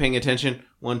 Michael, are you paying attention?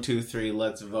 1, 2, 3.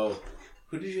 Let's vote.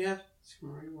 Who did you have? Super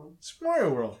Mario World. Super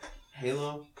Mario World.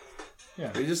 Halo.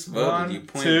 Yeah. We just voted. One, You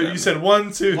pointed two. at You me. said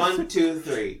 1, 2. 1, 2,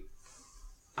 3.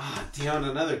 Ah, damn,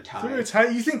 another tie.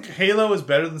 You think Halo is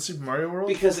better than Super Mario World?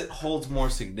 Because it holds more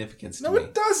significance to No, me.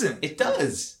 it doesn't. It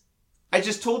does. I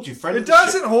just told you, friend. It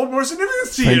doesn't hold more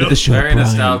significance to you. Very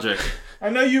nostalgic. I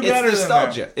know you It's better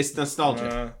nostalgia. than It's nostalgia.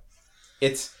 that.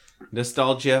 It's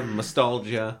nostalgia,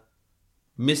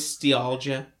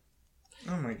 mistialgia.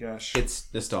 Oh my gosh.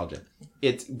 It's nostalgia.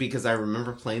 It's because I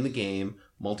remember playing the game,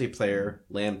 multiplayer,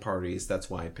 LAN parties. That's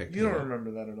why I picked it. You don't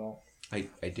remember that at all. I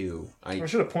do. I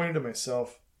should have pointed to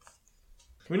myself.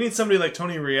 We need somebody like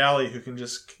Tony Reale who can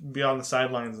just be on the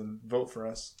sidelines and vote for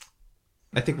us.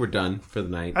 I think we're done for the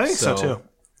night. I think so too.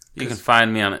 You can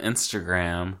find me on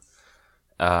Instagram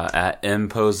at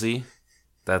Mposey.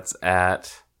 That's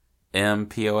at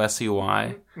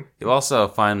MPOSEY. You'll also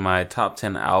find my top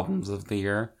 10 albums of the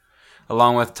year,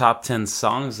 along with top 10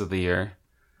 songs of the year,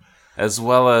 as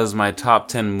well as my top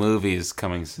 10 movies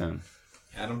coming soon.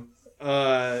 Adam?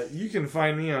 You can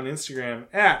find me on Instagram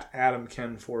at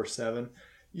AdamKen47.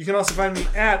 You can also find me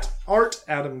at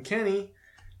ArtAdamKenny.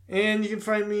 And you can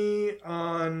find me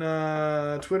on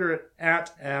Twitter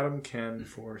at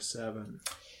AdamKen47.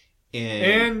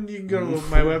 And you can go to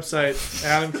my website,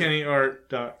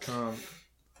 AdamKennyArt.com.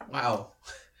 Wow.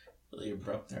 Really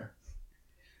abrupt there.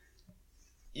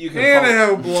 You can And I follow-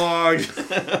 have a blog.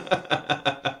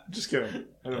 Just kidding.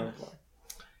 I don't have a blog.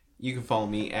 You can follow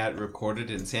me at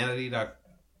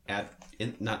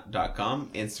recordedinsanity.com,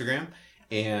 Instagram.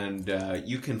 And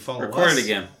you can follow Record us. it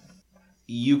again.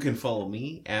 You can follow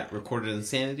me at Recorded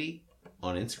Insanity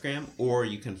on Instagram, or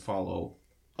you can follow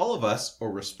all of us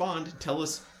or respond and tell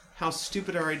us how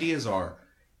stupid our ideas are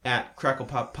at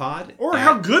CracklePopPod. Or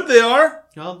how good they are.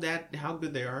 Well, how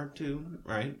good they are too,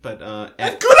 right? But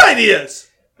That's good ideas.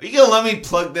 are you gonna let me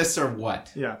plug this or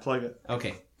what? Yeah, plug it.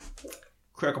 Okay.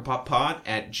 CracklePopPod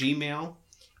at Gmail,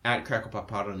 at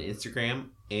CracklePopPod on Instagram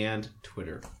and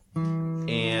Twitter.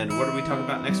 And what are we talking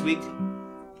about next week?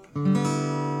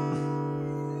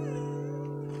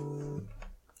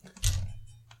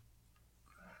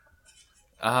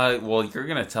 Well, you're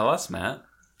going to tell us, Matt.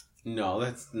 No,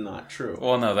 that's not true.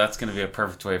 Well, no, that's going to be a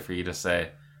perfect way for you to say,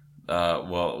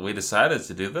 well, we decided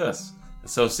to do this.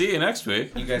 So see you next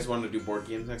week. You guys want to do board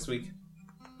games next week?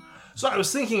 So I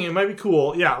was thinking it might be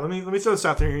cool. Yeah, let me throw this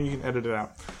out there and you can edit it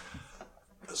out.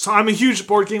 So I'm a huge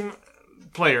board game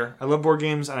player. I love board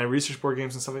games and I research board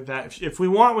games and stuff like that. If we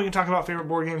want, we can talk about favorite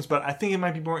board games, but I think it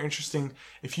might be more interesting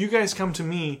if you guys come to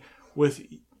me with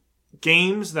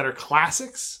games that are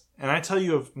classics and I tell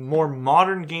you of more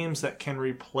modern games that can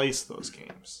replace those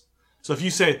games. So if you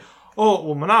say, oh,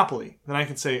 well, Monopoly, then I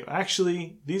can say,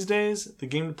 actually, these days, the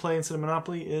game to play instead of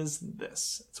Monopoly is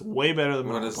this. It's way better than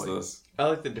What Monopoly. is this? I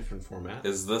like the different format.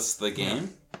 Is this the game?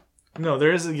 No,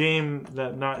 there is a game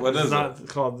that What is not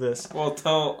called this. Well,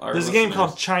 tell our There's a game listeners.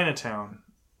 called Chinatown,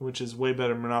 which is way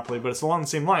better than Monopoly, but it's along the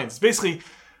same lines. It's basically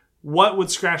what would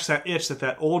scratch that itch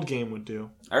that old game would do.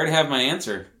 I already have my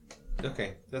answer.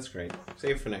 Okay, that's great.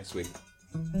 Save it for next week.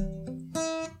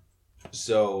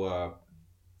 So,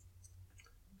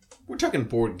 We're talking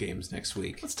board games next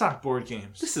week. Let's talk board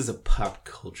games. This is a pop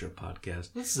culture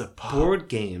podcast. This is a Board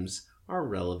games are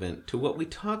relevant to what we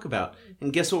talk about.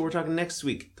 And guess what we're talking next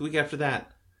week? The week after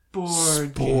that?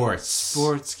 board Sports.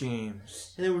 Sports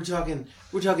games. And then we're talking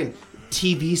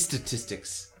TV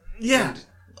statistics. Yeah. And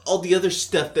all the other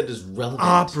stuff that is relevant.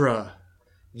 Opera.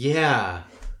 Yeah.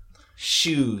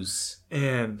 Shoes.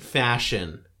 And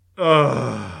Fashion.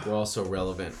 ugh. We're also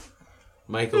relevant.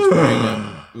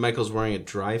 Michael's wearing a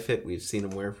dry fit we've seen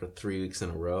him wear for 3 weeks in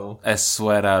a row. I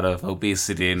sweat out of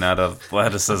obesity, not of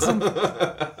athleticism.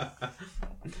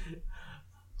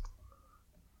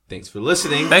 Thanks for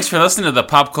listening. Thanks for listening to the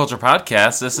Pop Culture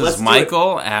Podcast. This Let's is do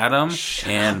Michael, Adam,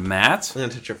 and Matt. I'm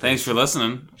gonna touch your face. Thanks for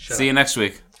listening. Shut See you next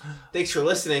week. Thanks for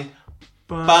listening.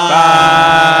 Bye.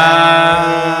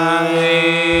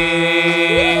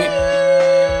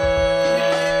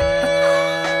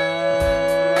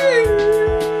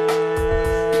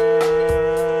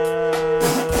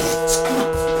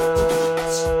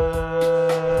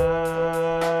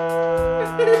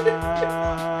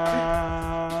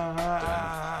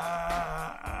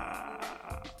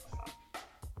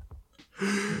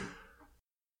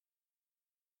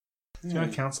 Do you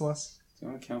want to counsel us? Do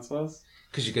you want to cancel us?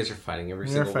 Because you guys are fighting every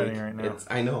We are single fighting week. right now.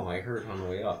 I know. I heard on the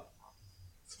way up.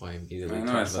 That's why I immediately I know,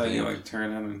 talked I about saw the you game.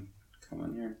 turn in and come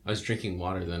in here. I was drinking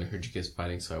water, then I heard you guys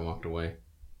fighting, so I walked away.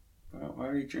 Why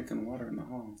are you drinking water in the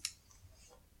hall?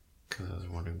 Because I was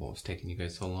wondering what was taking you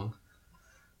guys so long.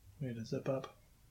 Wait, a zip up.